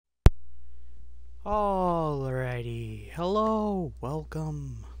Alrighty, hello,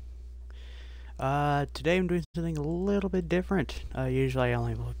 welcome. Today I'm doing something a little bit different. Usually I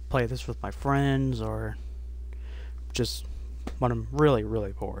only play this with my friends or just when I'm really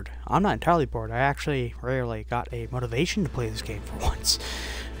bored. I'm not entirely bored. I actually rarely got a motivation to play this game for once.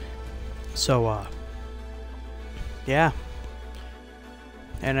 So, yeah.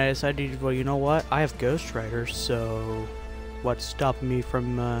 And I decided, well, you know what? I have ghostwriters, so what's stopping me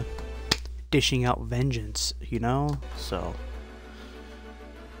from, dishing out vengeance, you know? So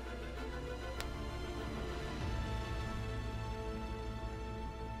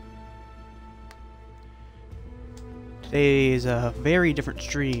today is a very different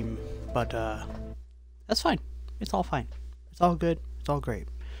stream, but that's fine. It's all fine. It's all good. It's all great.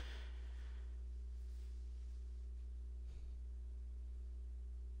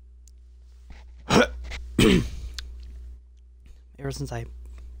 Ever since I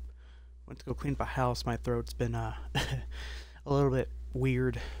went to go clean up a house, my throat's been a little bit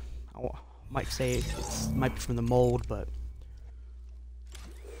weird. I might say it might be from the mold, but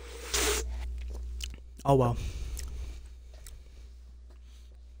oh well.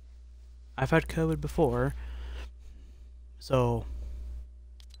 I've had COVID before, so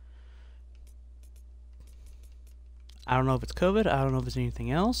I don't know if it's COVID. I don't know if it's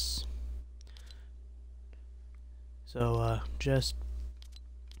anything else. So just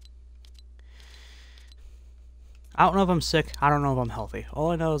I don't know if I'm sick. I don't know if I'm healthy.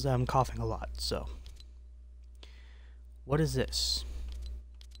 All I know is that I'm coughing a lot. So what is this?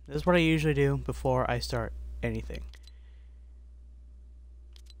 This is what I usually do before I start anything.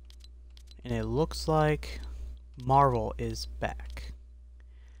 And it looks like Marvel is back.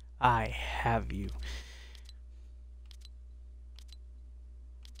 I have you.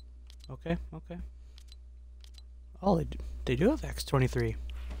 Okay, okay. Oh, they do have X-23.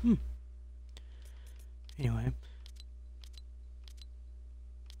 Anyway.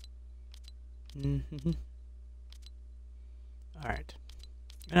 Alright.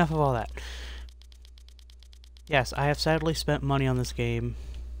 Enough of all that. Yes, I have sadly spent money on this game.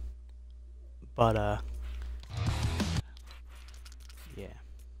 But, yeah.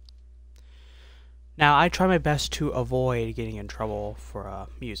 Now, I try my best to avoid getting in trouble for,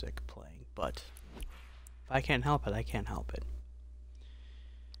 music playing, but if I can't help it, I can't help it.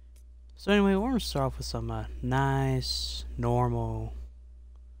 So anyway, we're gonna start off with some, nice, normal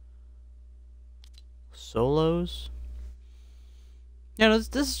solos. Yeah,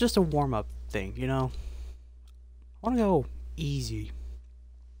 this is just a warm-up thing, you know? I wanna go easy.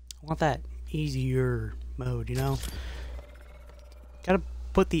 I want that easier mode, you know? Gotta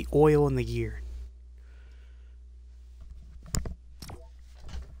put the oil in the gear.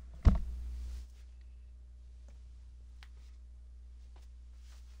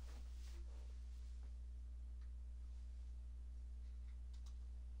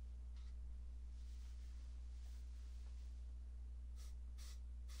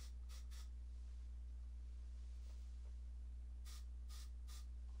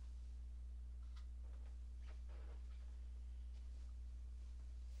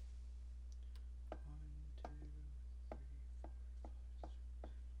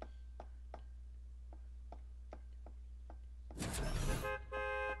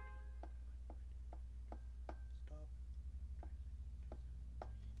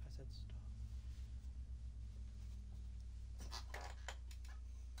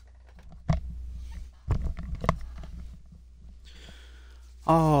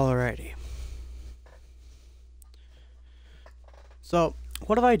 Alrighty. So,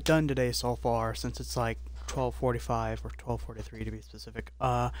 what have I done today so far, since it's like 12:45 or 12:43 to be specific?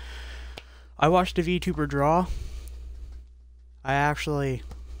 I watched a VTuber draw. I actually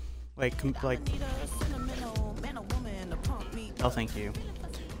oh, thank you.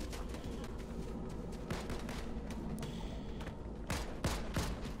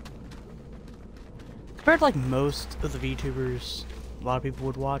 Compared to like most of the VTubers a lot of people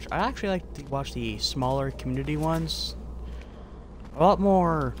would watch, I actually like to watch the smaller community ones. A lot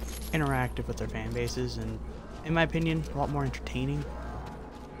more interactive with their fan bases, and in my opinion, a lot more entertaining.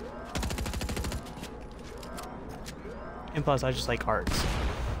 And plus, I just like arts.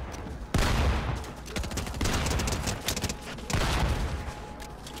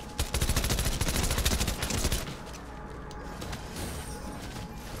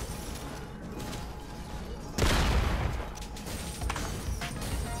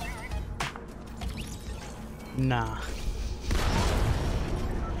 Nah.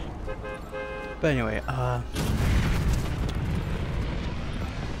 But anyway, now,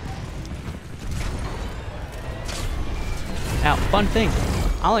 fun thing,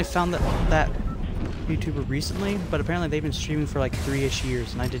 I only found that YouTuber recently, but apparently they've been streaming for like 3-ish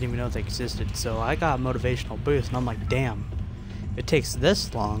years, and I didn't even know they existed. So I got a motivational boost, and I'm like, damn, it takes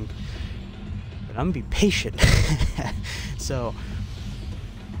this long, but I'm gonna be patient. So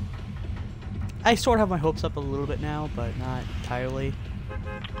I sort of have my hopes up a little bit now, but not entirely.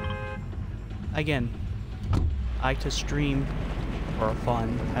 Again, I like to stream for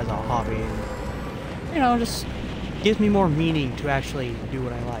fun as a hobby, and, you know, just gives me more meaning to actually do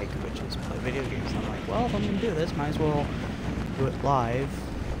what I like, which is play video games. And I'm like, well, if I'm gonna do this, might as well do it live,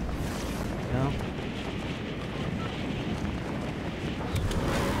 you know?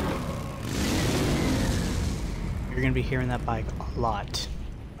 You're gonna be hearing that bike a lot,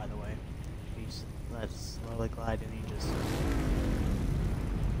 by the way. Let's slowly glide and he just...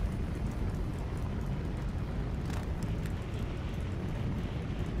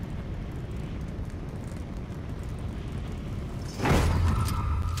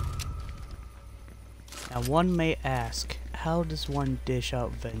 Now one may ask, how does one dish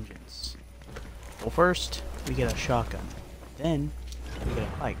out vengeance? Well, first, we get a shotgun. Then, we get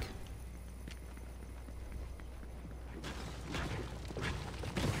a bike.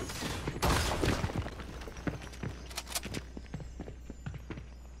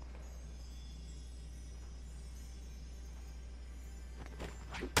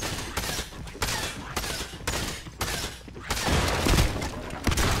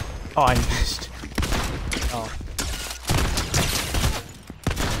 Oh, I missed. Oh.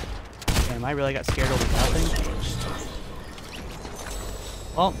 Damn, I really got scared over nothing.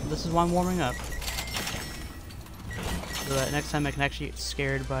 Well, this is why I'm warming up. So that next time I can actually get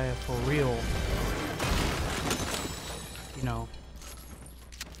scared by a for real, you know,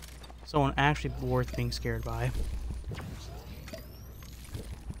 someone actually worth being scared by.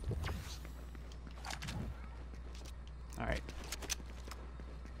 Alright.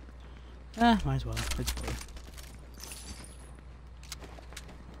 Might as well. It's cool.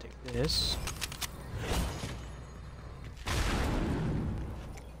 Take this.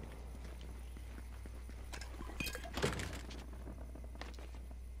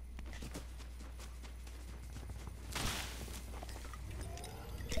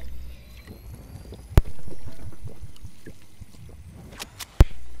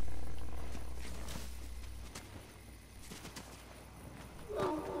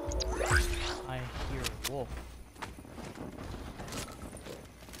 Wolf.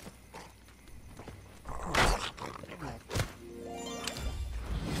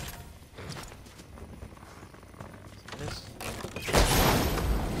 This.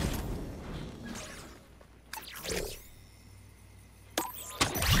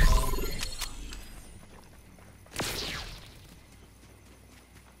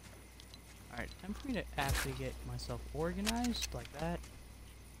 Alright, time for me to actually get myself organized like that.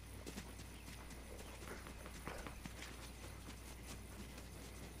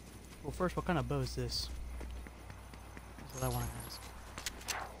 Well, first, what kind of bow is this? That's what I want to ask.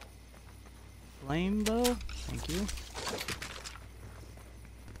 Flame bow? Thank you.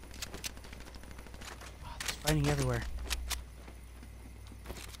 Oh, there's fighting everywhere.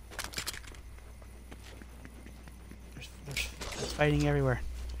 There's fighting everywhere.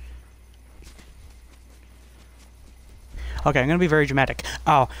 Okay, I'm gonna be very dramatic.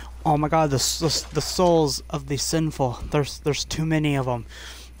 Oh my God! The souls of the sinful. There's too many of them.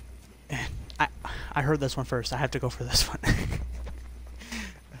 I heard this one first. I have to go for this one.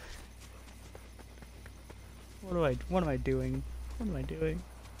 What am I doing? What am I doing?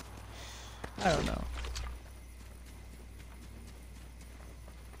 I don't know.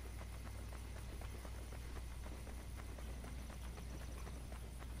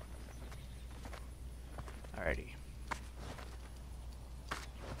 Alrighty.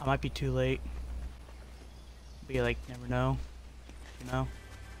 I might be too late. But you, like, never know. You know?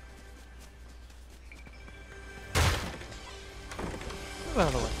 Move out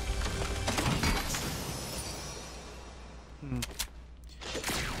of the way.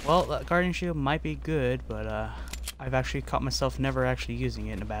 Well, that guardian shield might be good, but I've actually caught myself never actually using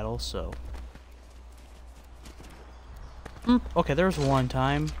it in a battle, so... Okay, there was one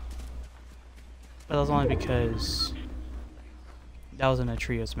time. But that was only because... that was in a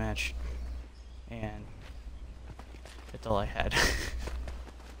trios match. And... that's all I had.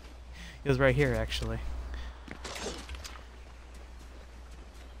 It was right here, actually.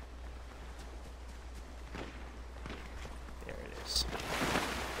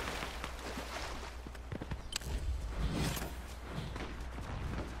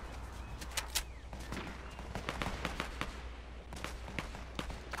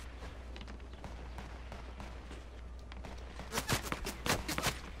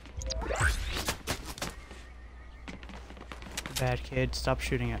 bad kid. Stop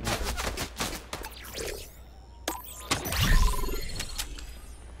shooting at me.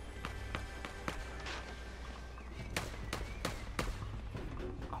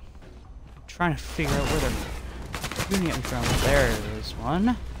 I'm trying to figure out where they're shooting at me from. There is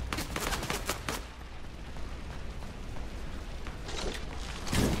one.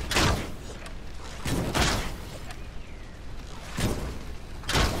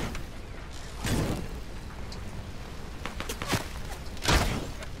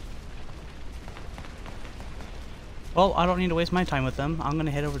 Well, I don't need to waste my time with them. I'm gonna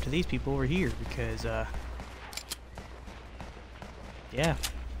head over to these people over here because, yeah.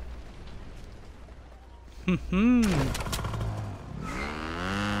 Oh,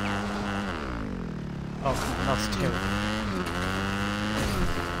 that was terrible.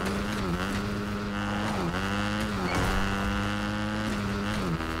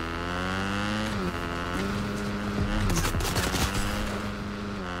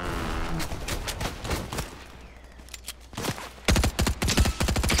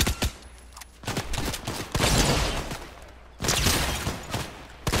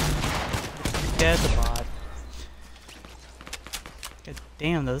 Dead the bot. God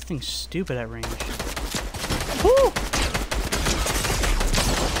damn, though, this thing's stupid at range. Woo!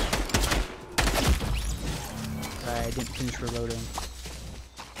 Sorry, I didn't finish reloading.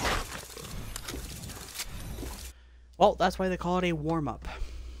 Well, that's why they call it a warm-up.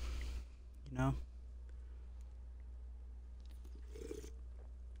 You know?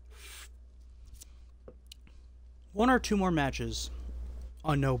 One or two more matches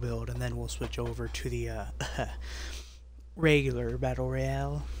on no build, and then we'll switch over to the regular battle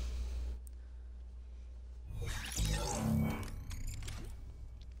royale.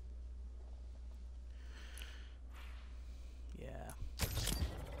 Yeah.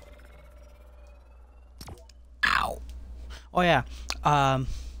 Ow. Oh yeah.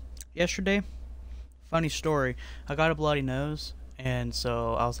 Yesterday, funny story. I got a bloody nose, and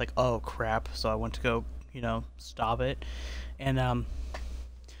so I was like, "Oh crap!" So I went to go, you know, stop it, and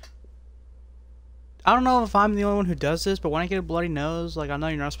I don't know if I'm the only one who does this, but when I get a bloody nose, like, I know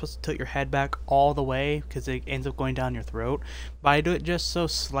you're not supposed to tilt your head back all the way because it ends up going down your throat, but I do it just so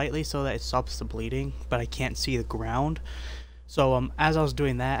slightly so that it stops the bleeding, but I can't see the ground. So as I was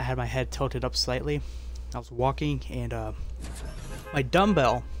doing that, I had my head tilted up slightly. I was walking, and my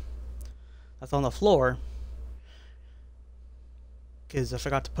dumbbell that's on the floor, because I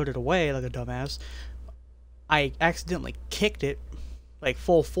forgot to put it away like a dumbass, I accidentally kicked it like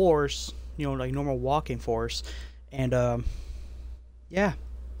full force, you know, like normal walking force, and yeah,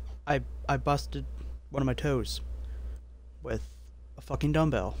 I busted one of my toes with a fucking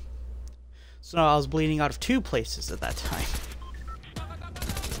dumbbell. So now I was bleeding out of two places at that time.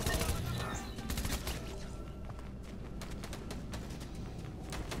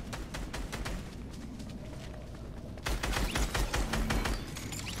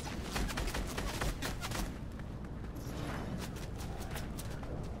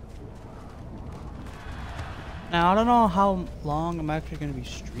 Now, I don't know how long I'm actually going to be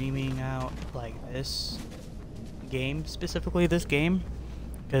streaming out, like, this game, specifically this game,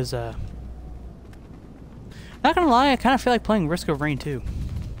 because, not gonna lie, I kind of feel like playing Risk of Rain 2.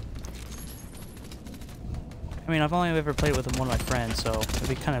 I mean, I've only ever played with one of my friends, so it'd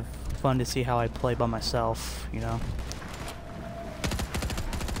be kind of fun to see how I play by myself, you know?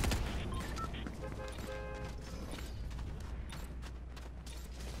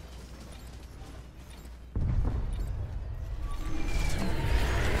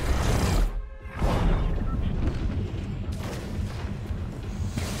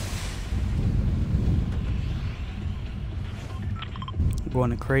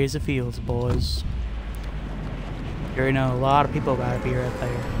 Going to crazy fields, boys. You already know a lot of people gotta be right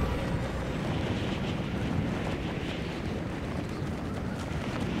there.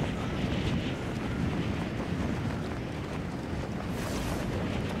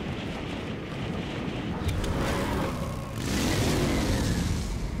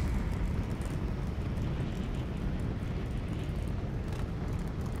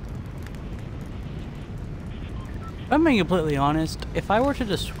 If I'm being completely honest, if I were to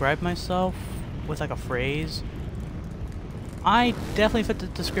describe myself with like a phrase, I definitely fit the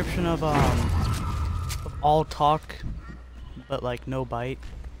description of all talk, but like no bite.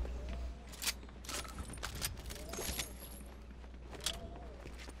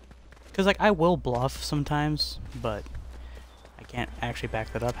 Cause like I will bluff sometimes, but I can't actually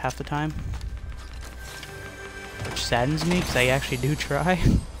back that up half the time, which saddens me because I actually do try.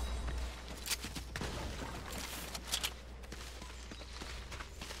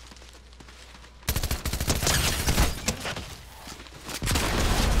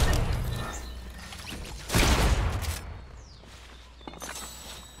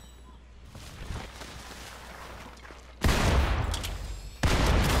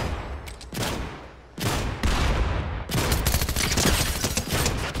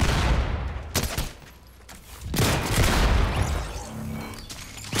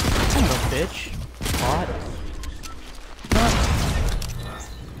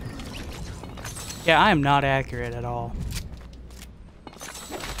 Yeah, I am not accurate at all.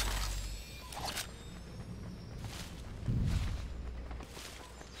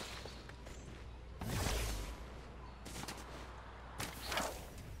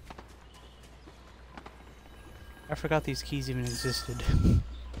 I forgot these keys even existed.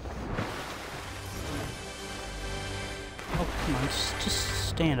 Oh, come on, just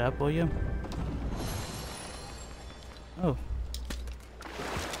stand up, will you? Oh.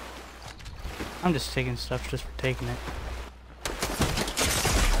 I'm just taking stuff just for taking it.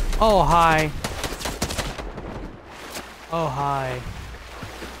 Oh, hi. Oh, hi.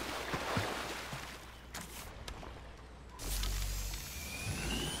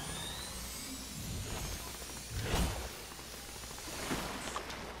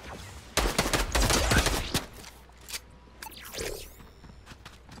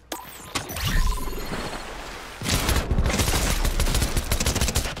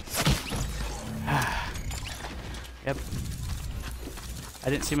 Yep. I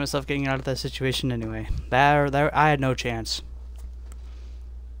didn't see myself getting out of that situation anyway. That I had no chance.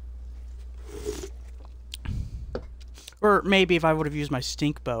 Or maybe if I would have used my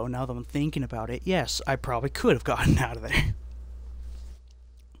stink bow, now that I'm thinking about it, yes, I probably could have gotten out of there.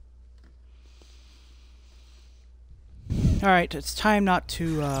 Alright, it's time not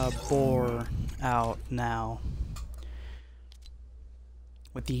to bore out now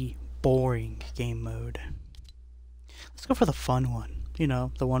with the boring game mode. Let's go for the fun one. You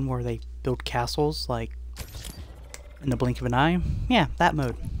know, the one where they build castles, like, in the blink of an eye. Yeah, that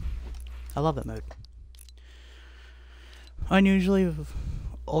mode. I love that mode. Unusually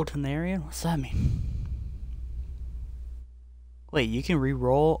alternarian? What's that mean? Wait, you can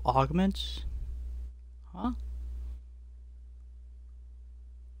re-roll augments? Huh?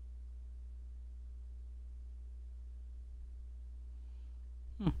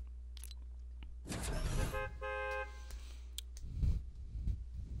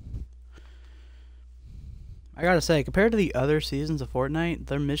 I gotta say, compared to the other seasons of Fortnite,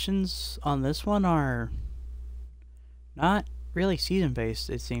 their missions on this one are not really season-based,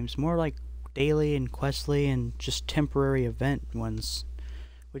 it seems. More like daily and questly and just temporary event ones,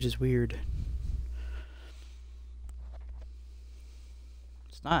 which is weird.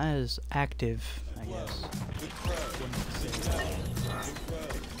 It's not as active, I guess.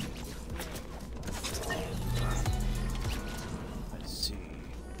 Let's see.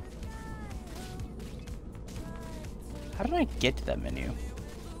 How did I get to that menu?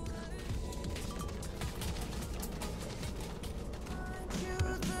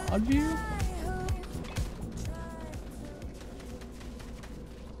 Mod view?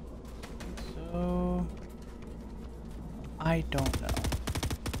 So I don't know.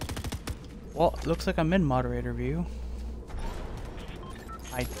 Well, it looks like I'm in moderator view.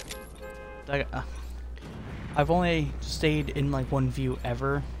 I've only stayed in like one view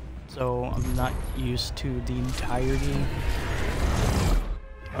ever, so I'm not used to the entirety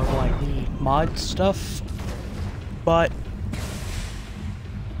of like the mod stuff, but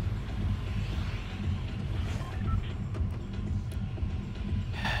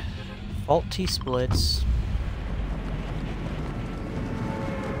faulty splits.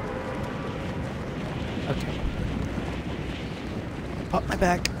 Okay. Pop my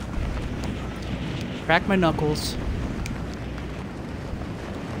back. Crack my knuckles.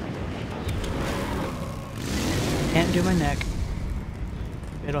 Can't do my neck.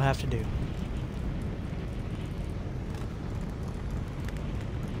 It'll have to do.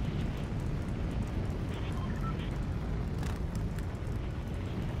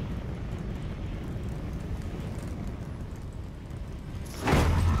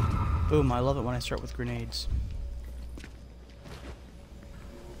 Boom, I love it when I start with grenades.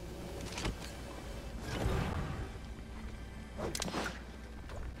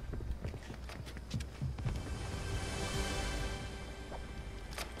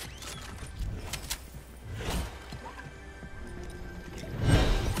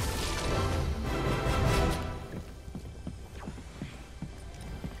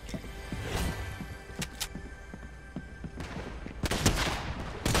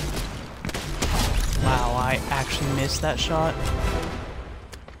 I actually missed that shot.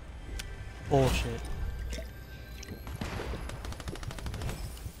 Bullshit.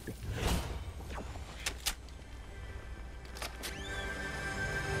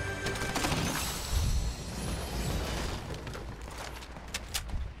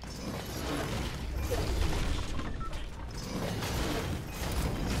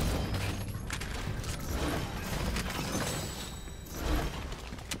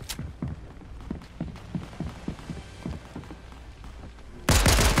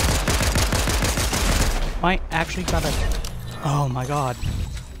 I actually got a... Oh my god.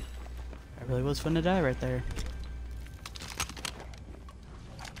 I really was finna die right there.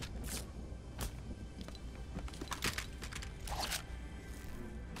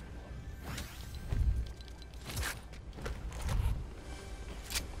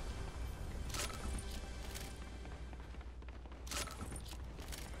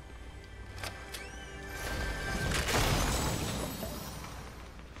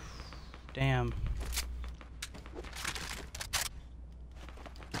 Damn.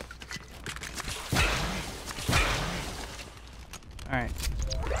 Alright.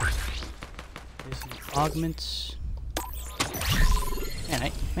 There's some augments.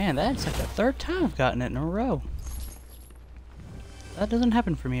 Man, that's like the third time I've gotten it in a row. That doesn't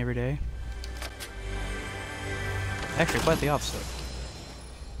happen for me every day. Actually, quite the opposite.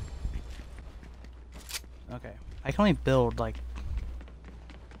 Okay. I can only build, like,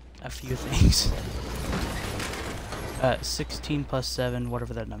 a few things. 16 plus 7,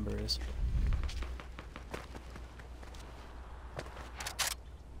 whatever that number is.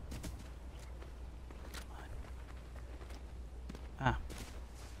 Ah.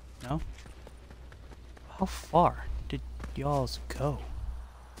 No? How far did y'all's go?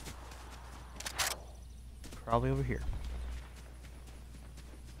 Probably over here.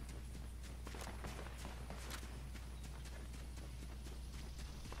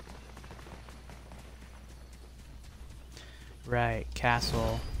 Right,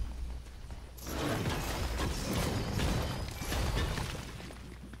 castle.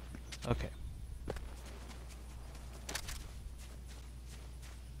 Okay.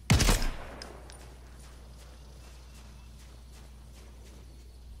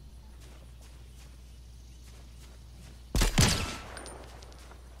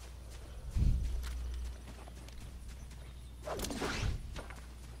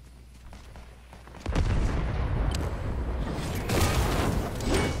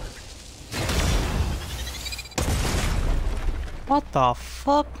 What the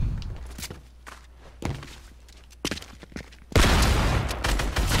fuck?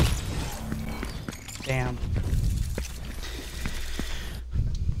 Damn.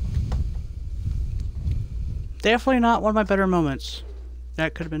 Definitely not one of my better moments.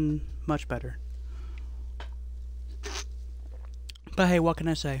 That could have been much better. But hey, what can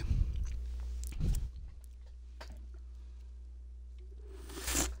I say?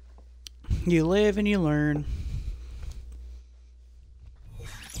 You live and you learn.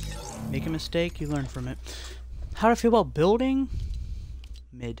 Make a mistake, you learn from it. How do I feel about building?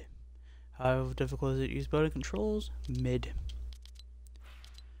 Mid. How difficult is it to use building controls? Mid.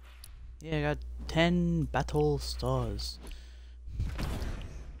 Yeah, I got 10 battle stars.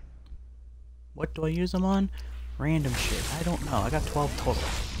 What do I use them on? Random shit. I don't know. I got 12 total.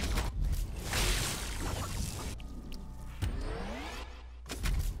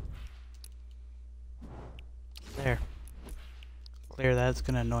 There. Clear, that's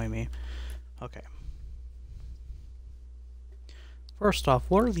gonna annoy me. Okay. First off,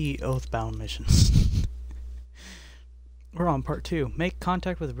 what are the Oathbound missions? We're on part 2. Make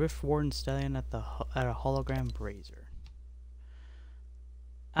contact with Rift Warden Stallion at a hologram brazier.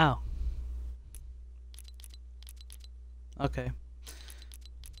 Ow. Okay.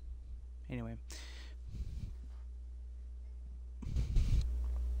 Anyway.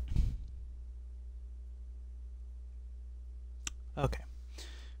 Okay.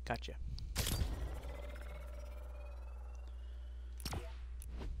 Gotcha.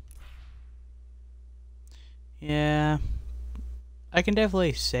 Yeah. I can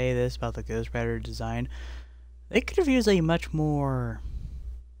definitely say this about the Ghost Rider design. They could have used a much more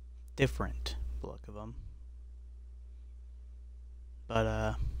different look of them.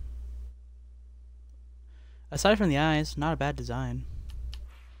 But, aside from the eyes, not a bad design.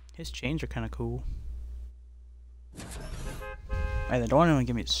 His chains are kind of cool. And don't even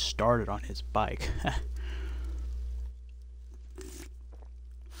get me started on his bike.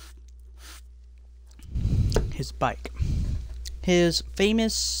 His bike. His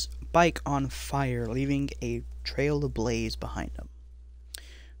famous bike on fire, leaving a trail of blaze behind him.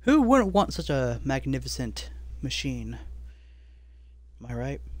 Who wouldn't want such a magnificent machine? Am I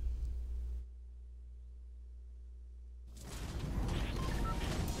right?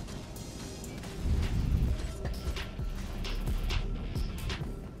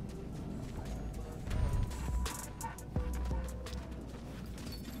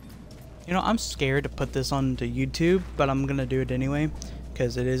 You know, I'm scared to put this onto YouTube, but I'm gonna do it anyway,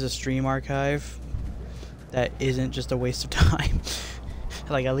 because it is a stream archive that isn't just a waste of time.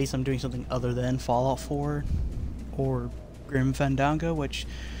 Like, at least I'm doing something other than Fallout 4 or Grim Fandango, which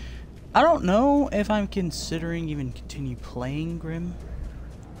I don't know if I'm considering even continue playing Grim,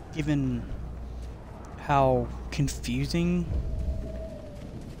 given how confusing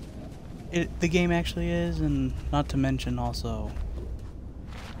the game actually is, and not to mention also...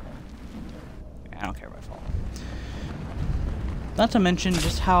 I don't care if I fall. Not to mention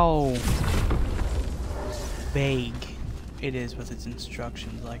just how vague it is with its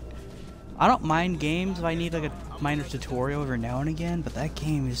instructions. Like, I don't mind games if I need like a minor tutorial every now and again, but that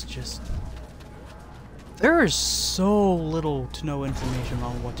game is just... There is so little to no information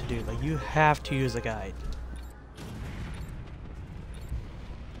on what to do. Like, you have to use a guide.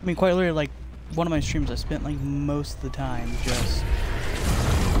 I mean, quite literally, like, one of my streams, I spent, like, most of the time just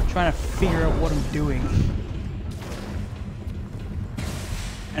trying to figure out what I'm doing.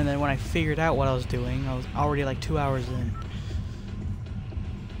 And then when I figured out what I was doing, I was already, like, 2 hours in.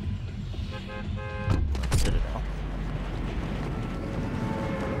 Citadel.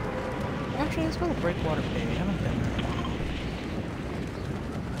 Actually, let's go to Breakwater Bay. I haven't been there in a while.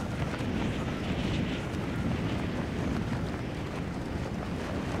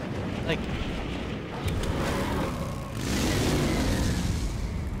 Like,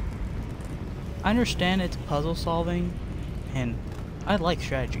 I understand it's puzzle solving, and I like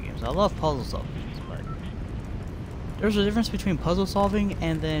strategy games. I love puzzle solving games, but there's a difference between puzzle solving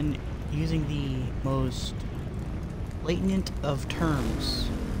and then using the most blatant of terms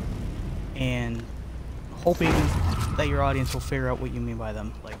and hoping that your audience will figure out what you mean by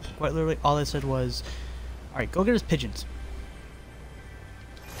them. Like, quite literally, all I said was, alright, go get us pigeons.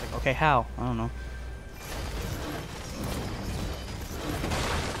 Like, okay, how? I don't know.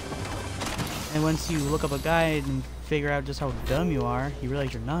 And once you look up a guide and figure out just how dumb you are, you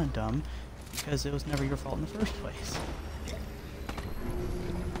realize you're not dumb, because it was never your fault in the first place.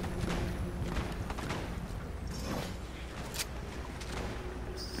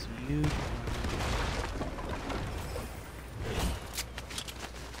 See you.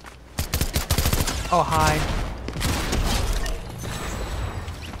 Oh, hi.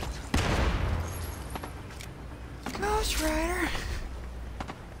 Ghost Rider.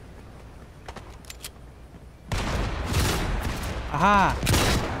 Aha!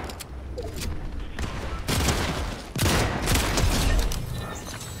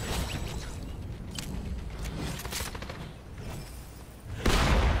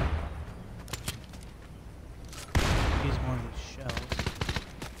 Use more of these shells.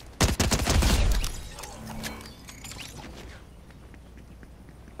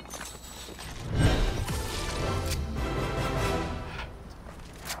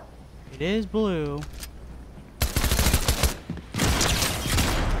 It is blue.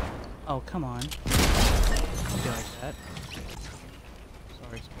 Oh, come on. Don't be like that.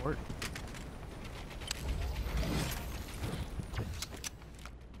 Sorry, sport.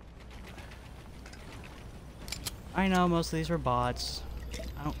 I know most of these were bots.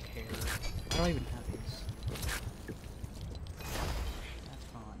 I don't care. I don't even have these. That's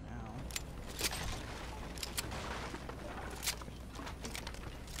gone now.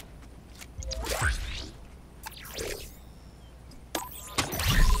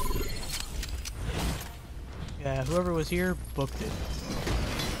 Yeah, whoever was here booked it.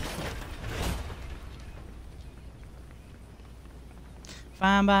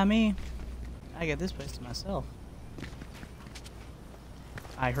 Fine by me. I got this place to myself.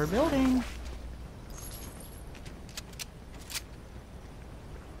 I heard building.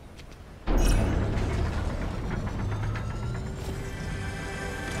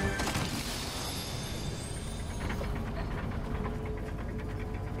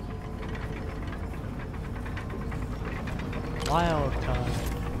 Wild card.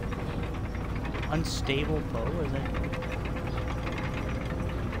 Unstable bow, is it?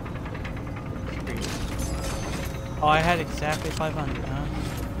 Oh, I had exactly 500, huh?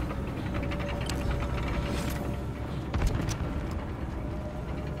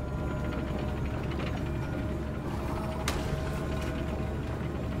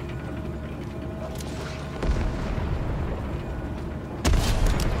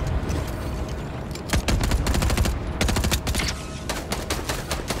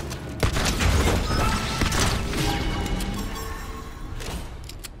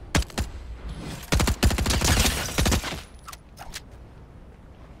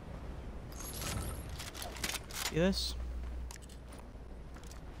 See this?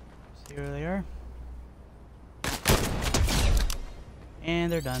 See where they are?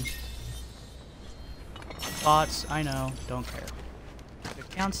 And they're done. Bots, I know, don't care. If it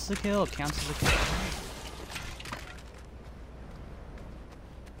counts as a kill, it counts as a kill.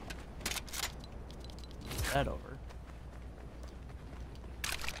 Get that over.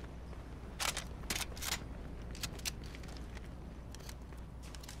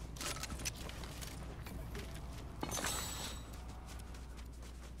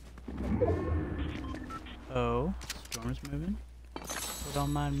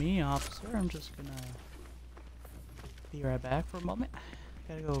 don't mind me, officer. I'm just gonna be right back for a moment.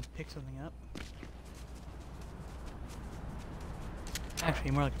 Gotta go pick something up. Actually,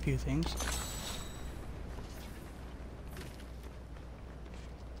 more like a few things.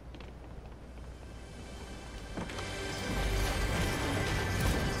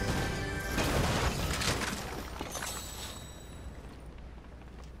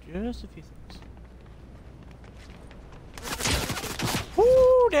 Just a few things.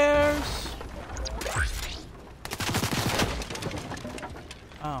 Woo, there's...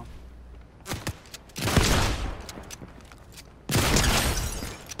 Oh.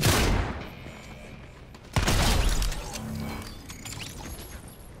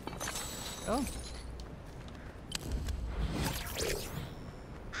 Oh.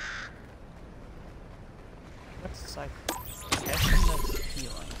 What's the cycle? Catching, that's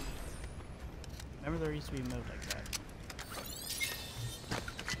healing. Remember there used to be a move like that.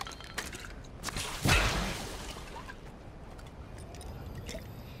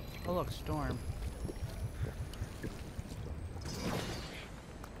 Oh look, storm.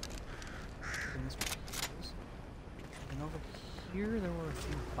 And over here there were a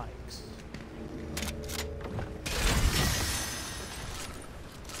few bikes.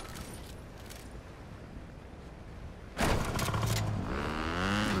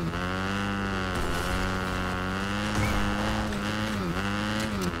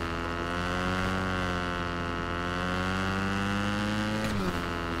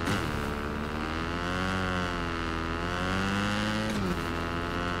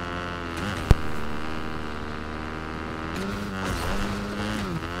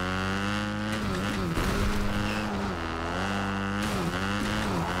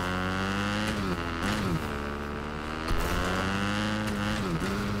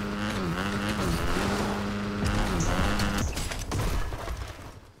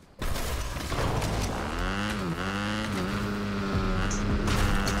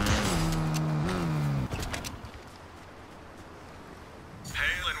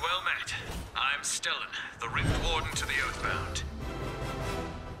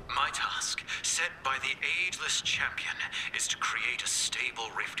 Champion is to create a stable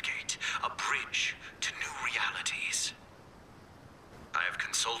rift gate, a bridge to new realities. I have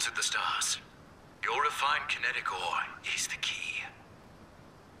consulted the stars. Your refined kinetic ore is the key.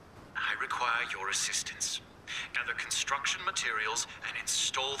 I require your assistance. Gather construction materials and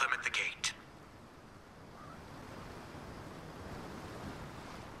install them at the gate.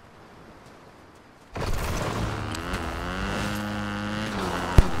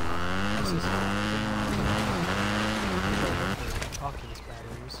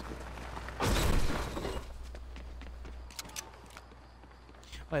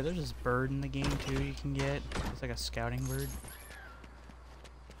 Wait, there's this bird in the game too you can get. It's like a scouting bird.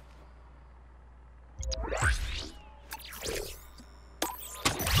 I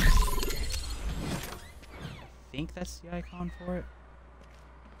think that's the icon for it.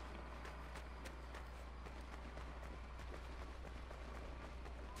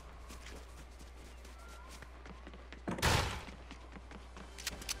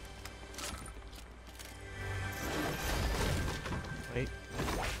 Wait.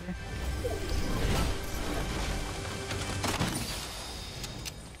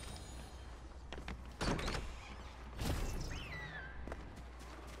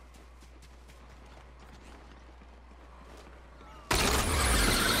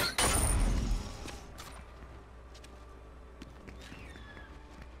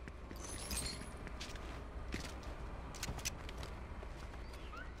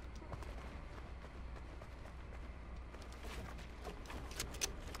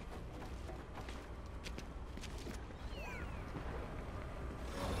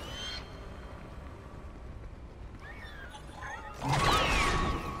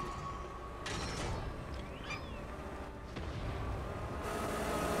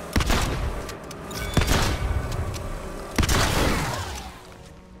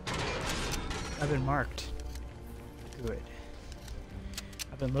 I've been marked. Good.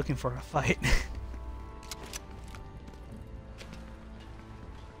 I've been looking for a fight.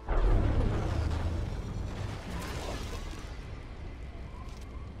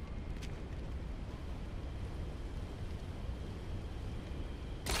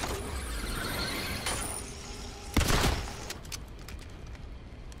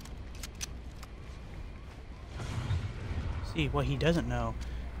 See, what he doesn't know.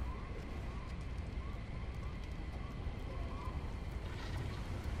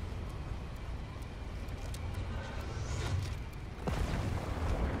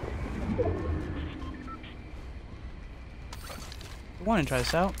 want to try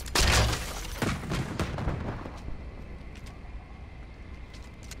this out.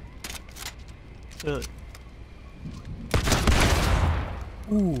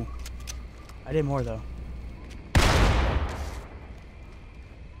 Ooh. I did more though.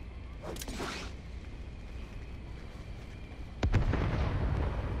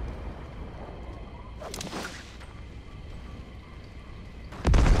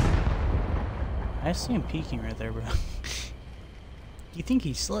 I see him peeking right there, bro. You think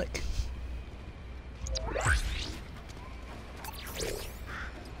he's slick?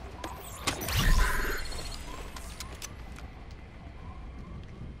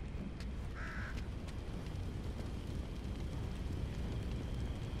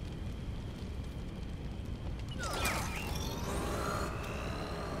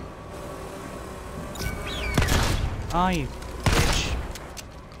 Ah, you bitch.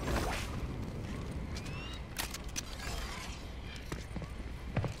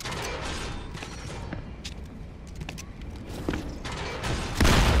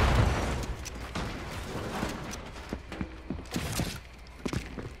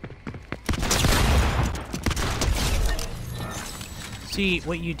 See,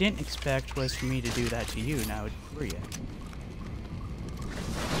 what you didn't expect was for me to do that to you, now were you?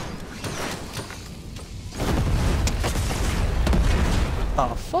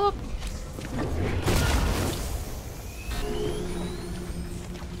 Oh, fuck!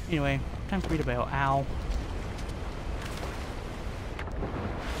 Anyway, time for me to bail. Ow.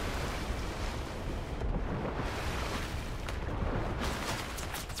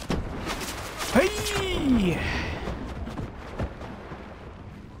 Hey!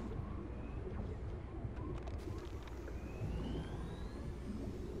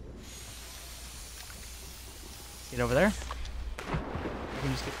 Get over there. We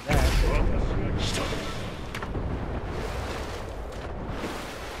can just get to that.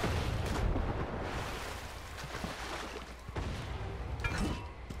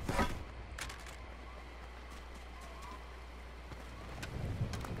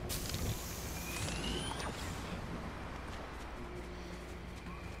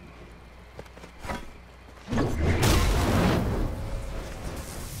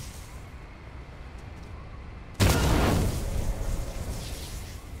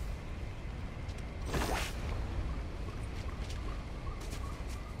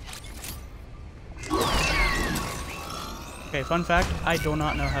 Okay, fun fact, I do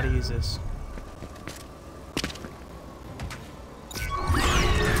not know how to use this.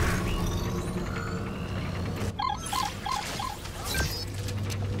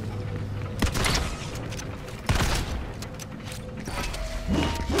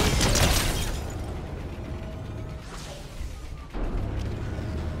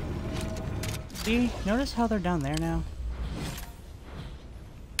 See, notice how they're down there now?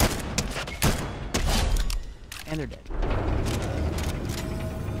 And they're dead.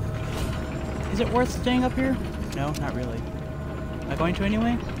 Is it worth staying up here? No, not really. Am I going to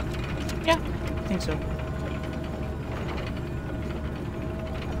anyway? Yeah, I think so.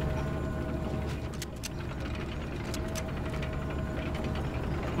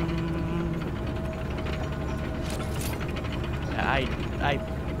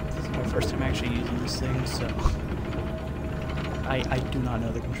 This is my first time actually using this thing, so I do not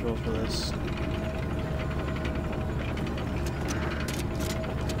know the controls for this.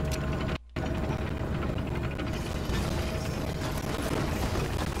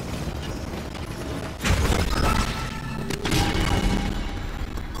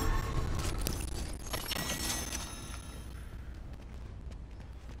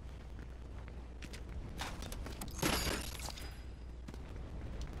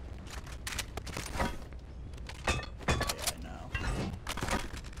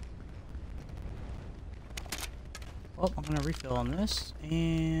 Well, I'm gonna refill on this,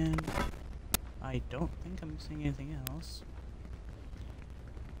 and I don't think I'm missing anything else.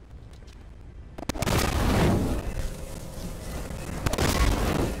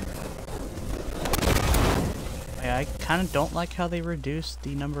 Yeah, I kind of don't like how they reduced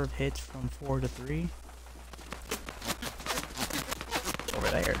the number of hits from 4 to 3. Over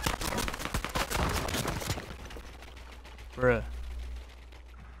there. Bruh.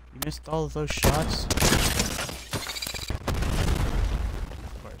 You missed all of those shots?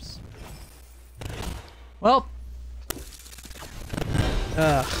 Of course. Well.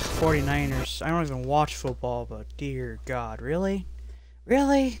 49ers. I don't even watch football, but dear God, really?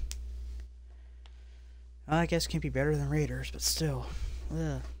 Really? I guess it can't be better than Raiders, but still.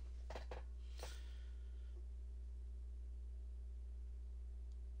 Ugh.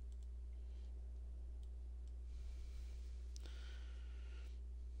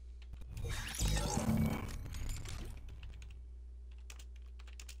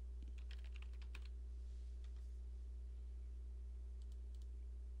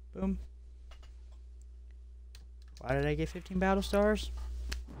 Why did I get 15 battle stars?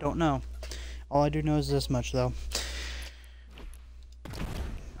 Don't know. All I do know is this much, though.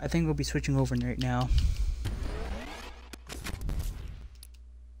 I think we'll be switching over right now.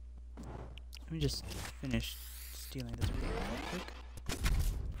 Let me just finish stealing this real quick.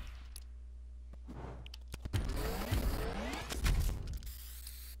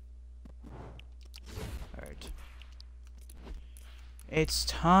 Alright. It's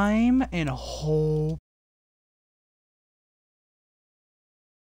time and a whole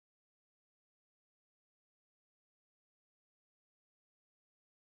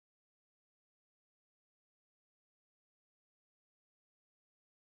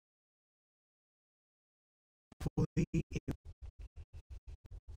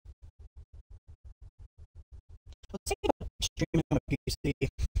let's see about streaming on PC.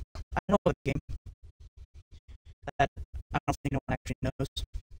 I know a game that I don't think no one actually knows.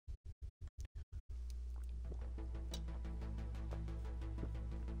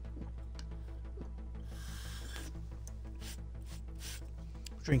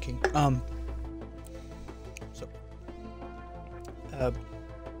 Drinking.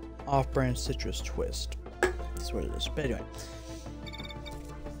 Off-brand citrus twist. That's what it is. But anyway.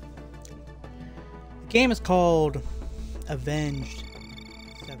 The game is called Avenged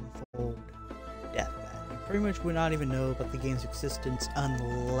Sevenfold Deathmatch. You pretty much would not even know about the game's existence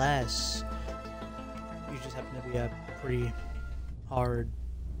unless you just happen to be a pretty hard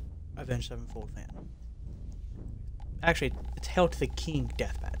Avenged Sevenfold fan. Actually, it's Hail to the King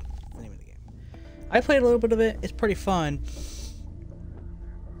Deathmatch. That's the name of the game. I played a little bit of it. It's pretty fun.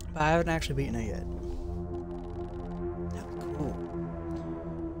 But I haven't actually beaten it yet. How cool.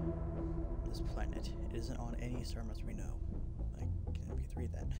 This planet isn't on any servers we know. I can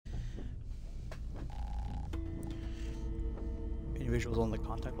MP3 that. Any visuals on the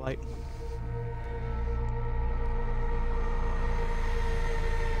contact light?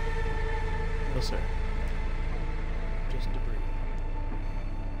 No, sir. Just debris.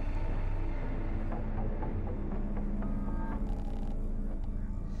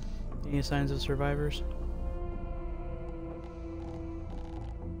 Any signs of survivors?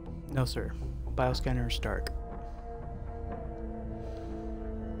 No, sir. Bioscanner is dark.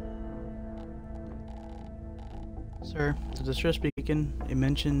 Sir, the distress beacon, it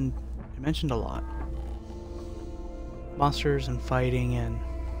mentioned a lot. Monsters and fighting and...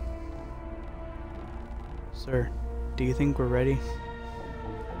 Sir, do you think we're ready?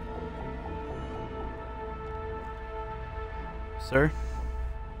 Sir?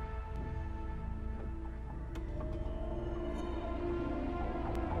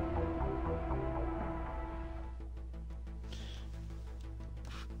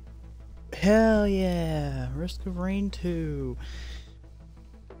 Hell yeah! Risk of Rain 2.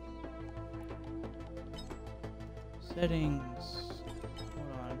 Settings. Hold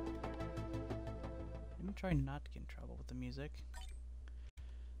on. Let me try not to get in trouble with the music.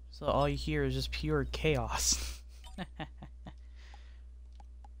 So all you hear is just pure chaos.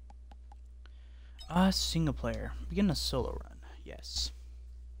 Single player. Begin a solo run. Yes.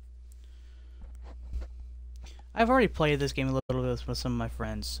 I've already played this game a little bit with some of my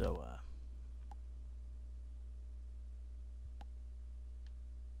friends, so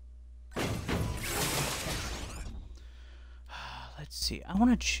let's see. I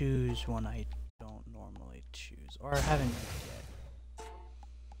want to choose one I don't normally choose, or haven't yet.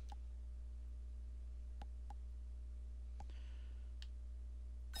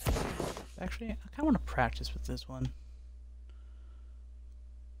 Actually, I kind of want to practice with this one.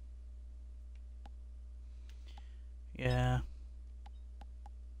 Yeah.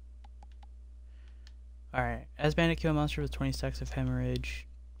 Alright. As bandit, kill a monster with 20 stacks of hemorrhage.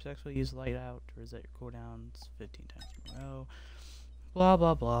 Successfully use light out to reset your cooldowns 15 times in a row. Blah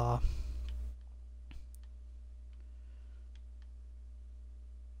blah blah.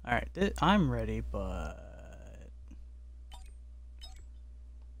 Alright, I'm ready, but...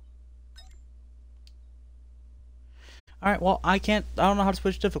 Alright, well, I don't know how to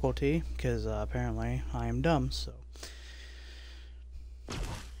switch difficulty, because apparently I am dumb, so...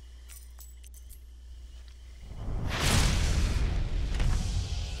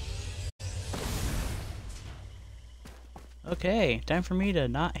 Okay, time for me to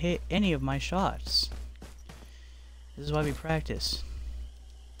not hit any of my shots. This is why we practice.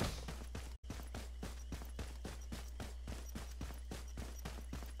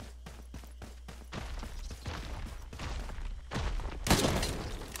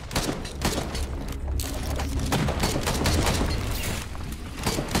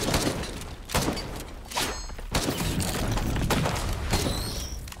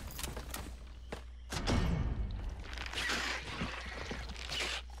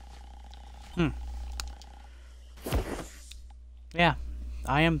 Hmm. Yeah,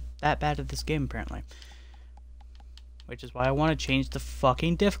 I am that bad at this game apparently. Which is why I want to change the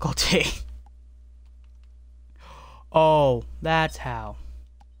fucking difficulty. Oh, that's how.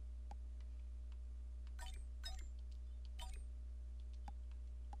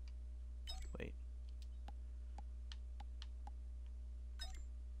 Wait.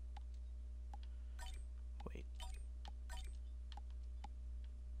 Wait.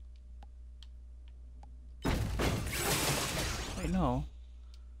 Wait, no.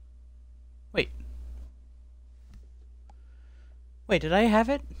 Wait. Wait, did I have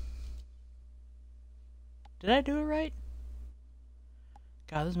it? Did I do it right?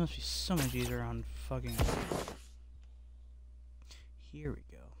 God, this must be so much easier on fucking... Here we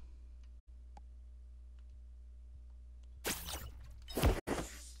go.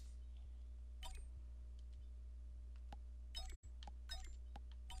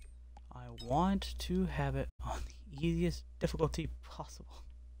 I want to have it on the easiest difficulty possible.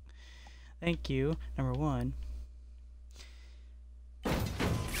 Thank you, number one.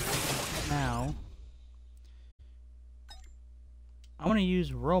 Now, I want to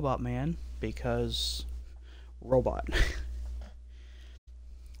use Robot Man because robot.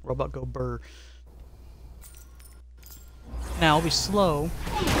 Robot go burr. Now I'll be slow.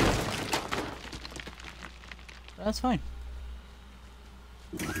 That's fine.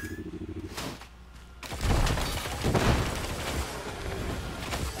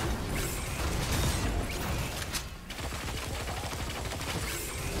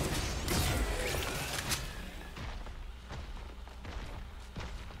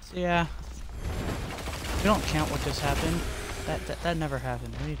 So yeah, we don't count what just happened. That never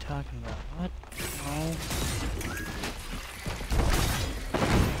happened. What are you talking about? What? No.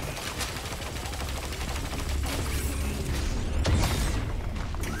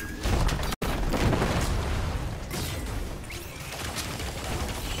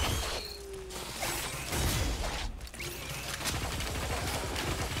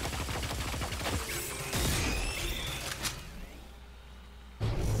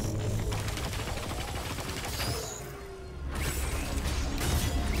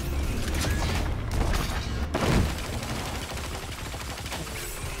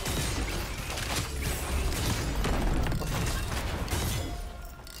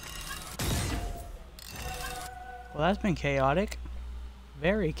 Well, that's been chaotic.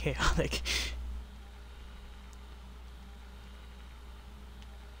 Very chaotic.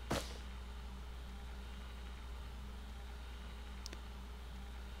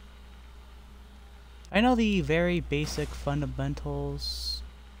 I know the very basic fundamentals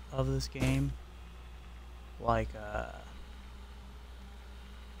of this game. Like,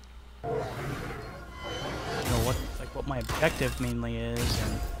 you know, what my objective mainly is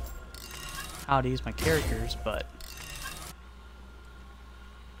and how to use my characters, but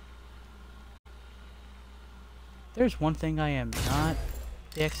there's one thing I am not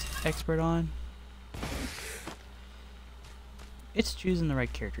the expert on. It's choosing the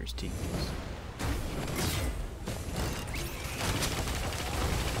right characters to use.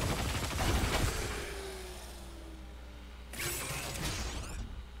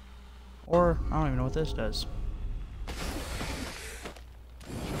 Or, I don't even know what this does.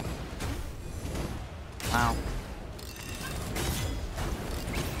 Wow.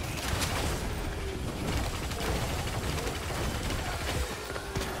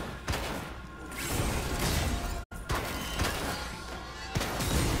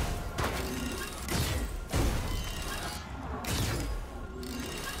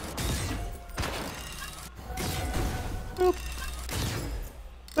 Boop.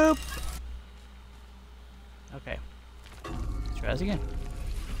 Boop. Okay. Let's try this again.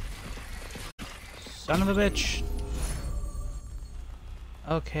 Son of a bitch.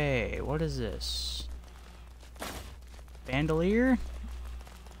 Okay, what is this? Bandolier?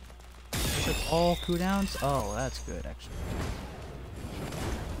 Is it all cooldowns? Oh, that's good, actually.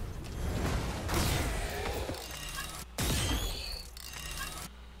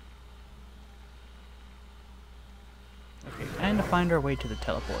 Okay, time to find our way to the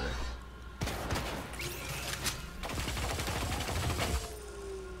teleporter.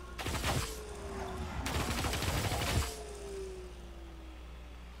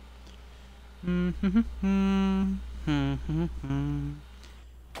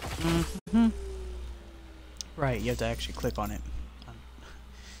 Right, you have to actually click on it.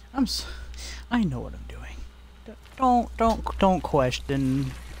 I know what I'm doing. Don't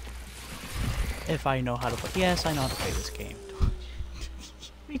question if I know how to play. Yes, I know how to play this game. What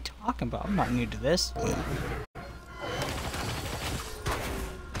are you talking about? I'm not new to this.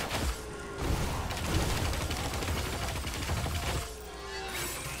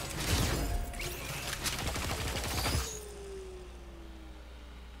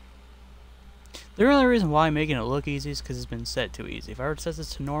 The only reason why I'm making it look easy is because it's been set too easy. If I were to set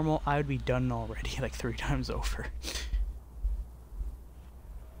this to normal, I would be done already, like 3 times over.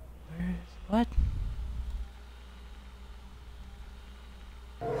 What?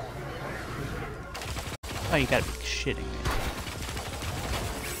 Oh, you gotta be shitting me.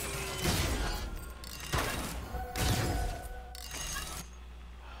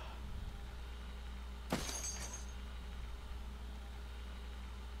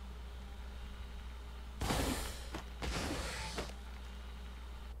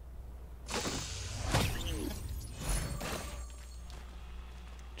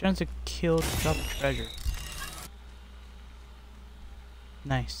 Chance to kill to drop a treasure.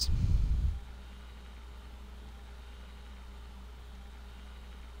 Nice.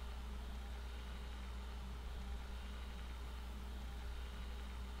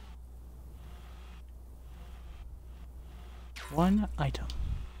 One item.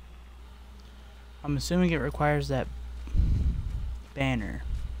 I'm assuming it requires that banner.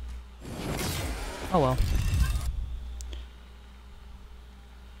 Oh well.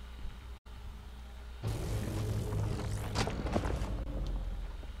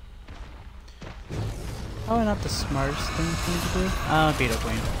 Probably not the smartest thing for me to do. Oh, beat up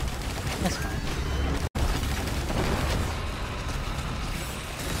Queen. That's fine.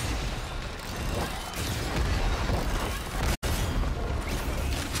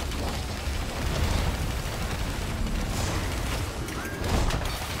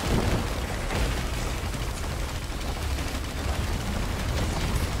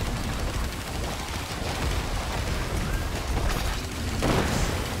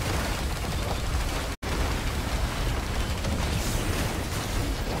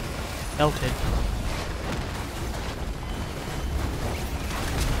 Melted.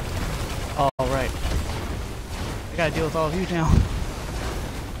 Alright. I gotta deal with all of you now.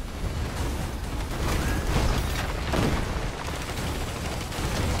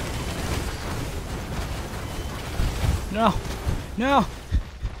 No! No!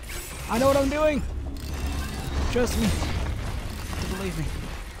 I know what I'm doing! Trust me. Believe me.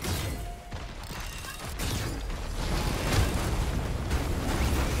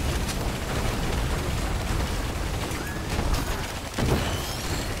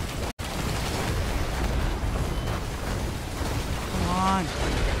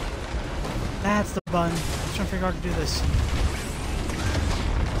 That's the button. I'm just trying to figure out how to do this.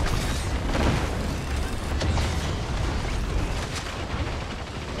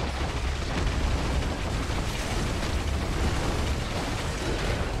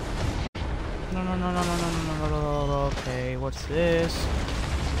 No. Okay, what's this?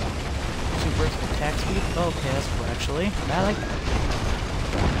 Super attack speed? Okay, that's cool actually. I like that.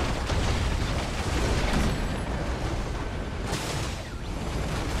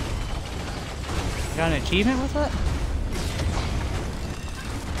 Got an achievement with it?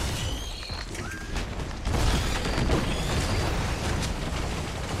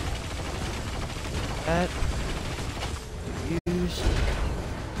 That. Use.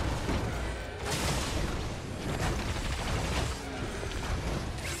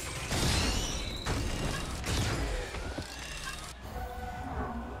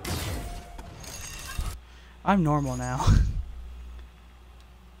 I'm normal now.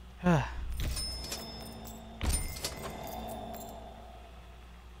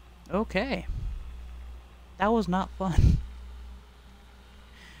 Okay. That was not fun.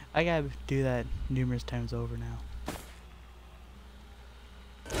 I gotta do that numerous times over now.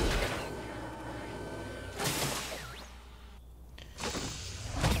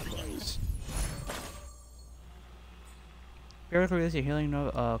 Periodically release a healing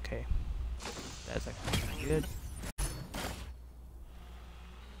note. Oh, okay. That's actually good.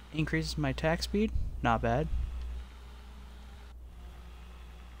 Increases my attack speed. Not bad.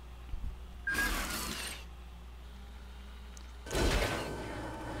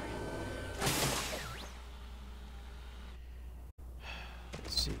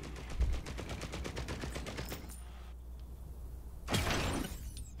 Let's see.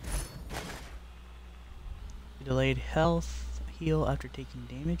 Delayed health heal after taking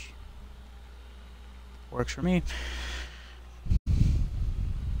damage. Works for me.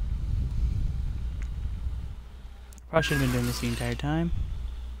 Probably should have been doing this the entire time.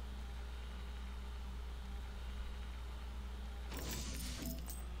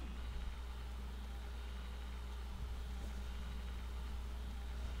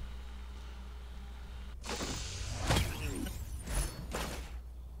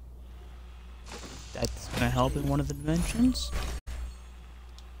 That's gonna help in one of the dimensions.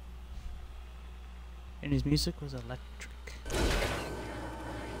 And his music was electric.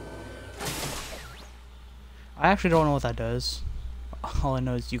 I actually don't know what that does. All I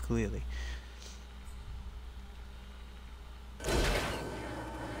know is ukulele.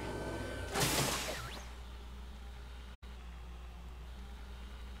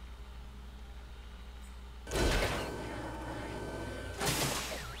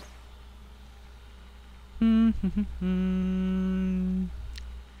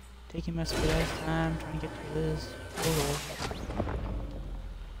 Taking my sweet ass time trying to get to this portal.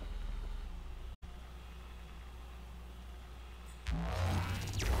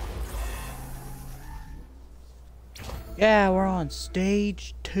 Yeah, we're on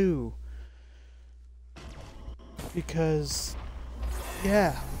stage 2. Because,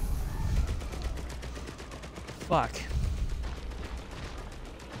 yeah. Fuck.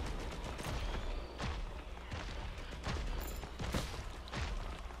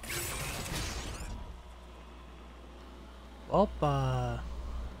 Well,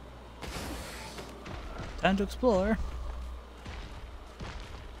 time to explore.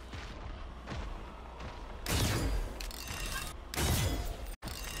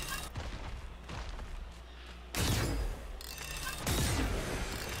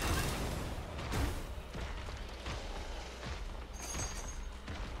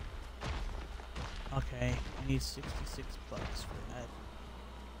 Okay, I need 66 bucks for that.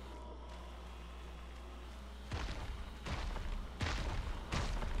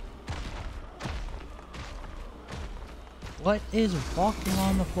 What is walking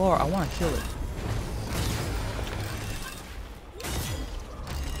on the floor? I want to kill it.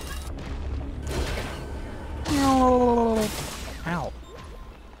 No. Ow.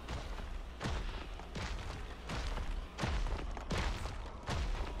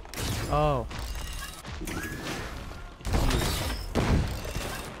 Oh.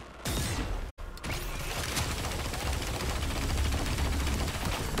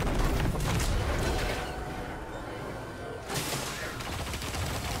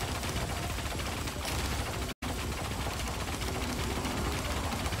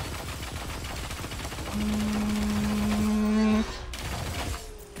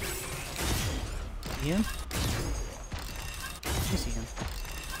 See him? You see him.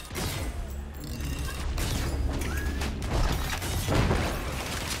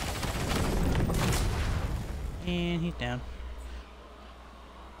 And he's down.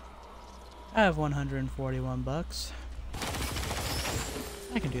 I have 141 bucks.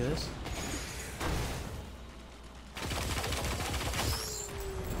 I can do this.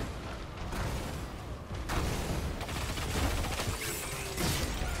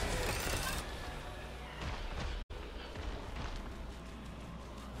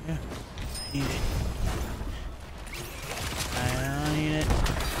 Yeah, I need it. I don't need it.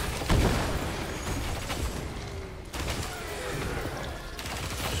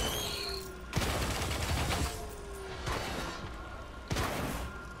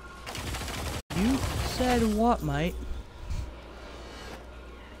 You said what, mate?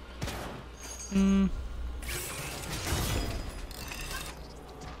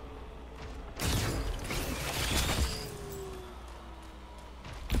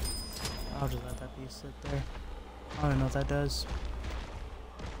 I'll just let that piece sit there. I don't know what that does.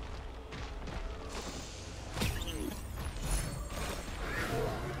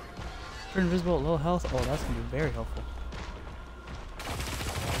 Turn invisible at low health. Oh, that's gonna be very helpful.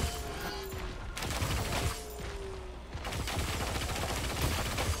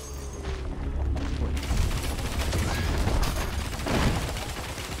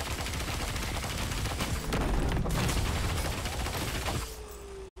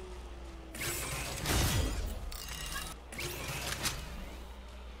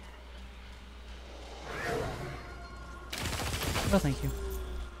 Oh, thank you.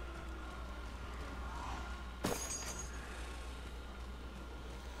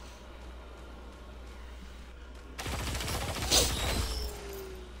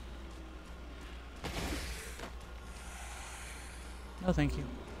 No, thank you.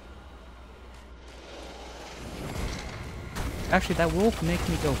 Actually, that will make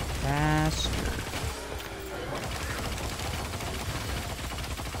me go faster.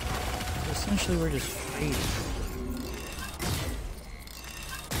 Essentially, we're just trading.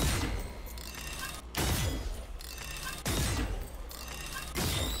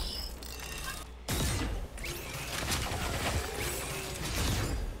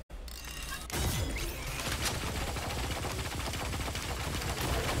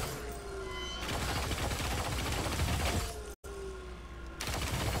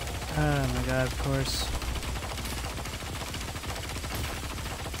 Oh my god, of course.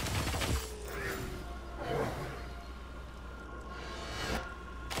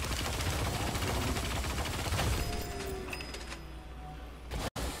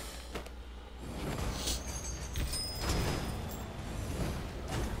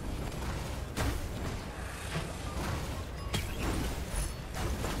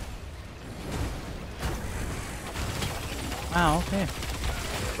 Wow, okay.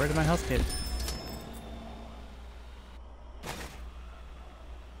 Where did my health get?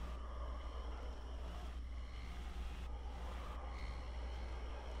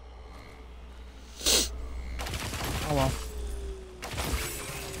 Oh well.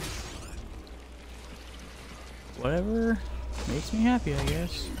 Whatever makes me happy, I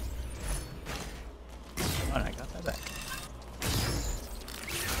guess. Oh, and I got that back.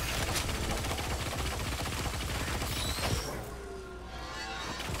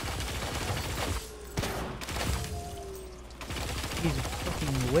 These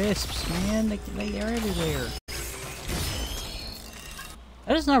fucking wisps, man. They're everywhere.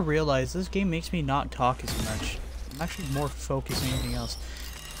 I just not realize this game makes me not talk as much. I'm actually more focused than anything else.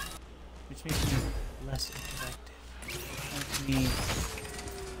 Which makes me less interactive. Makes me...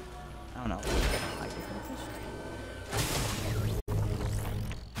 I don't know. Hyper-focused?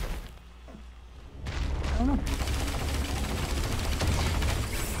 I don't know.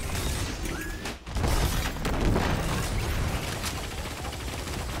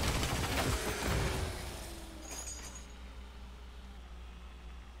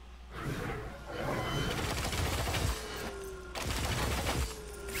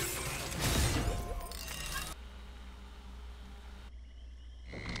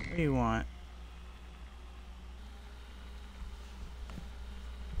 What do you want?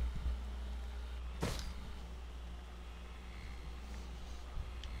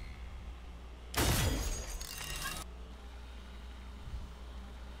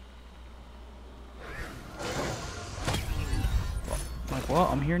 Like, well,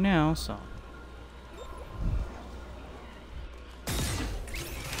 I'm here now, so...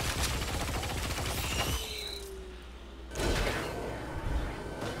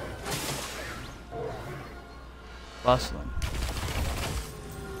 Bustling.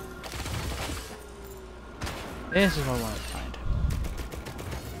 This is what I want to find.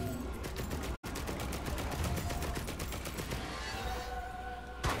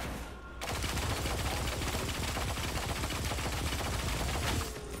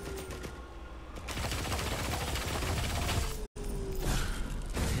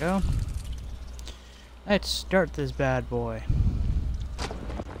 There we go. Let's start this bad boy.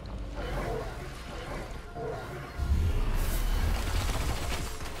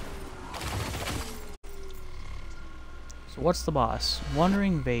 So what's the boss?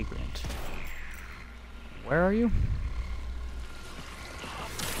 Wandering Vagrant. Where are you?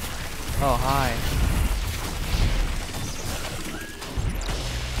 Oh, hi.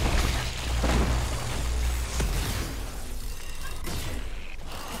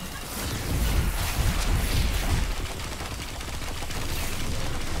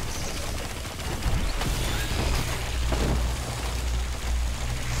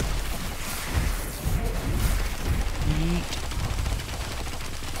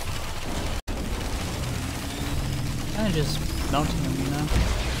 Kinda just mounting him, you know?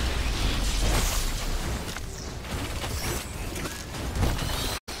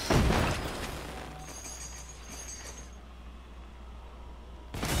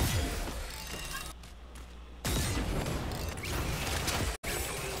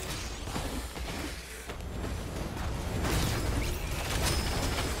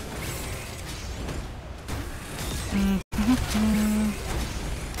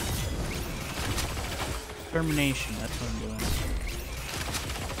 Termination, that's what I'm doing. Let's see.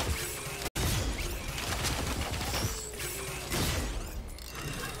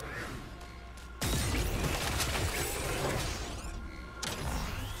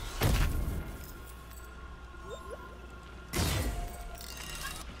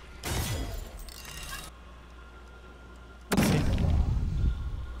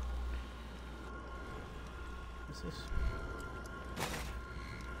 What's this?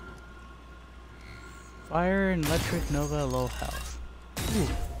 Fire and electric nova, low health. Ooh.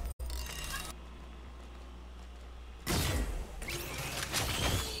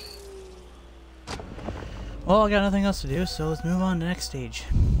 Well, I got nothing else to do, so let's move on to the next stage.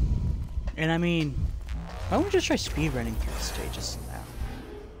 And I mean, why don't we just try speedrunning through the stages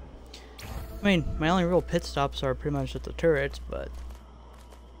now? I mean, my only real pit stops are pretty much at the turrets, but...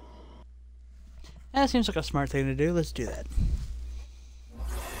 that seems like a smart thing to do, let's do that.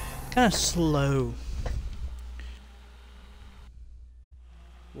 Kinda slow.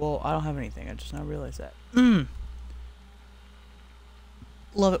 Well, I don't have anything. I just now realized that.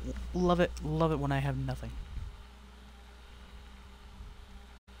 Love it, love it, love it when I have nothing.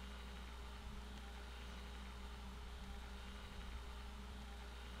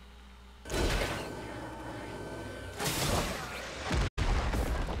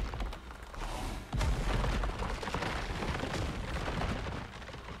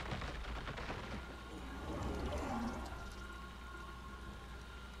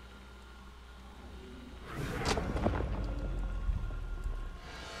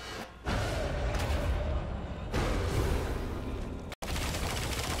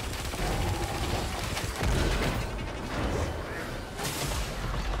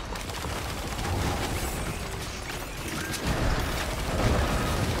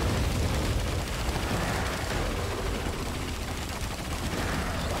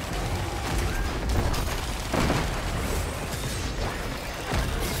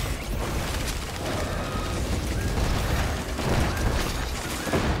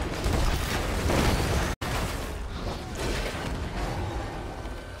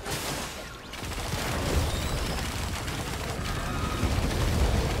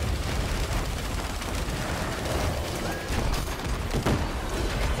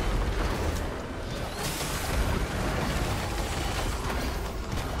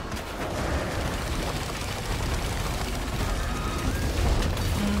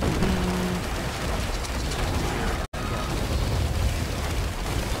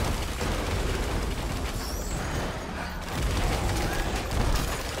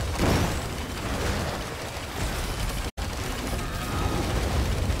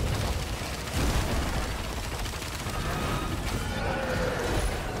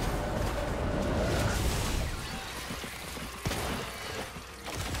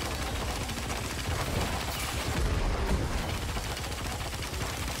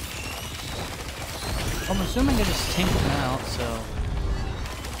 I'm assuming I just tanked them out, so...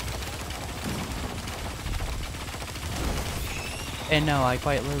 And no, I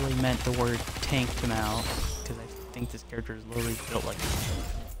quite literally meant the word tanked him out, because I think this character is literally built like this.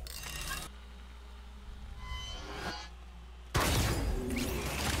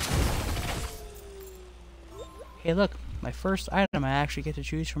 Hey look, my first item I actually get to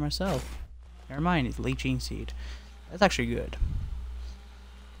choose for myself. Never mind, it's leeching seed. That's actually good.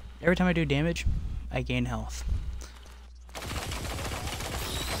 Every time I do damage, I gain health.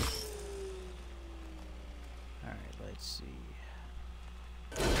 Alright, let's see.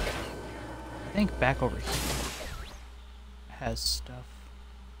 I think back over here has stuff.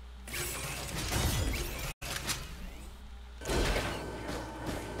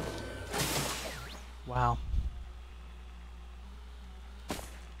 Wow.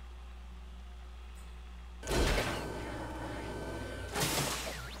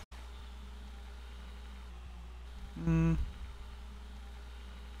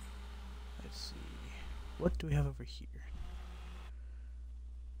 Let's see. What do we have over here?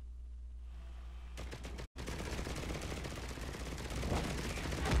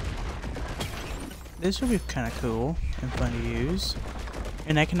 This would be kind of cool and fun to use.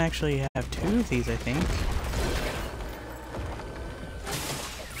 And I can actually have 2 of these, I think.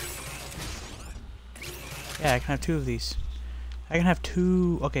 Yeah, I can have 2 of these. I can have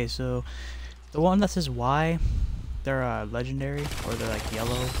 2... Okay, so... The one that says Y, they're legendary, or they're like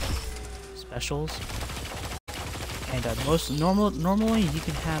yellow specials. And normally you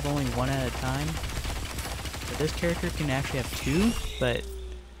can have only 1 at a time. But this character can actually have 2, but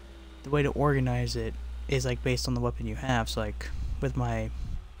the way to organize it is like based on the weapon you have. So like with my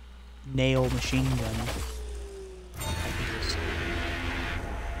nail machine gun, I can just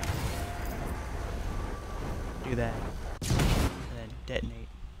do that and then detonate.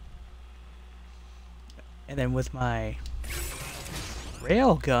 And then with my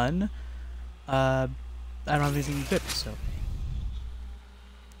rail gun, I don't have anything equipped, so.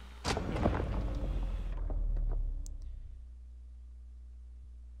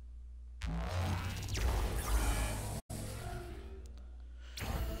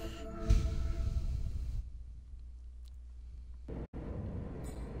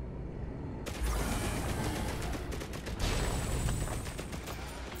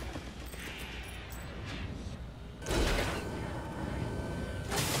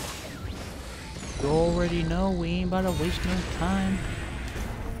 You already know we ain't about to waste no time.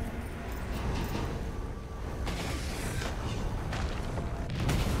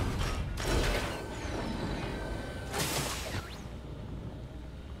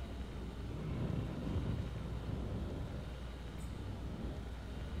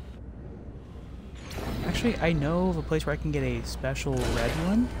 Actually, I know of a place where I can get a special red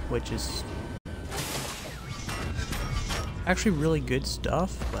one, which is actually really good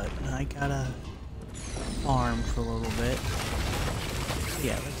stuff, but I gotta farm for a little bit. So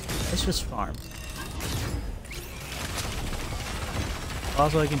yeah, let's just farm.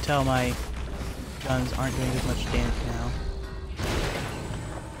 Also, I can tell my guns aren't doing as much damage now.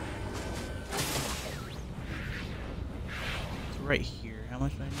 It's right here. How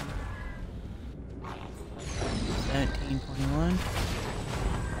much do I need? 1721.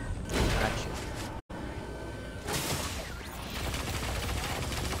 Gotcha.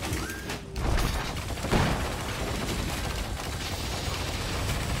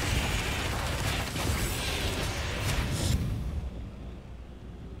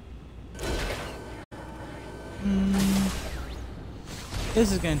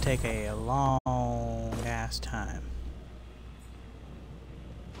 This is gonna take a long ass time.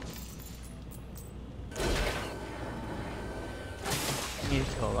 Need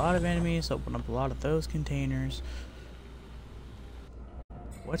to kill a lot of enemies, open up a lot of those containers.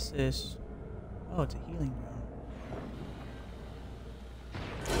 What's this? Oh, it's a healing drone.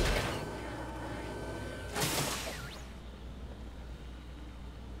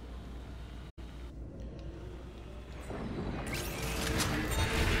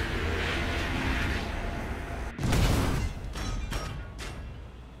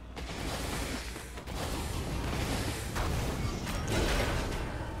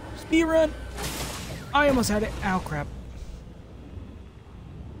 Speed run! I almost had it. Ow, crap.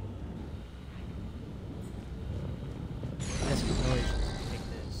 Yes, we can always take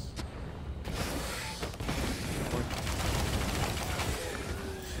this.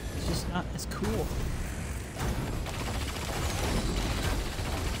 It's just not as cool.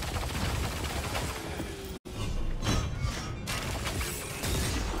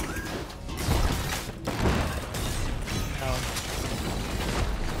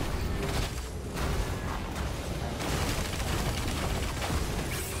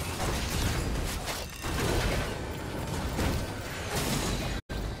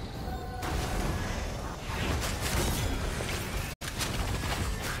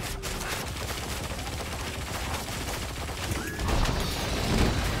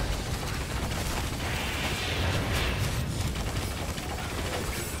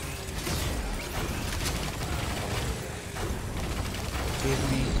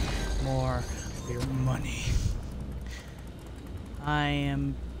 give me more of your money. I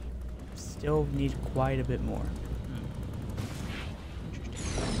am still need quite a bit more.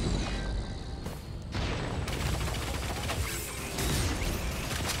 Interesting.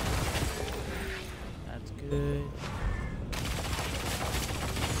 That's good.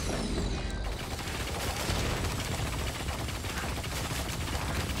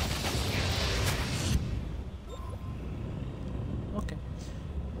 Okay.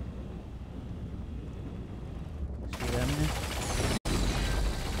 See that, man?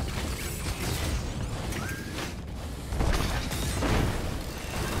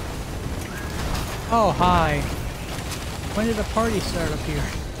 Oh, hi. When did the party start up here?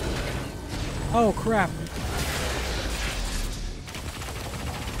 Oh, crap.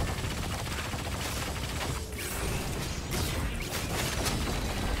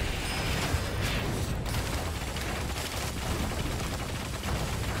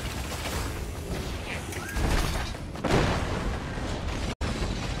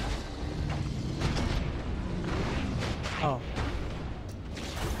 Oh.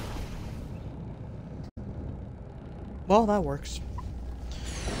 Well, that works.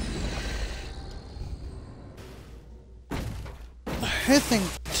 I think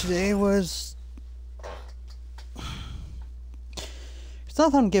today was... It's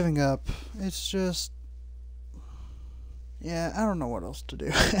not that I'm giving up. It's just... Yeah, I don't know what else to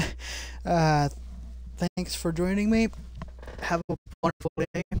do. Thanks for joining me. Have a wonderful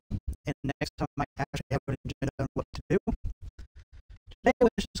day. And next time I actually have an agenda on what to do. Today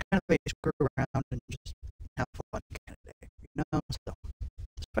was just kind of a screw around and just have fun kind of day. You know? So,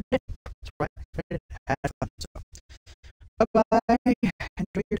 that's what I did. That's what I did. I had fun. So, bye-bye.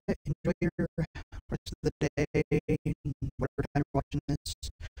 Enjoy your day. Enjoy your rest of the day. Whatever time you're watching this.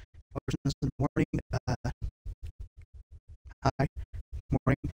 Watching this in the morning. Hi.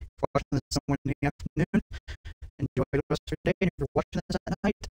 Morning. If you're watching this somewhere in the afternoon. Enjoy the rest of your day. And if you're watching this at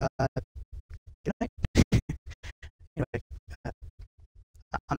night,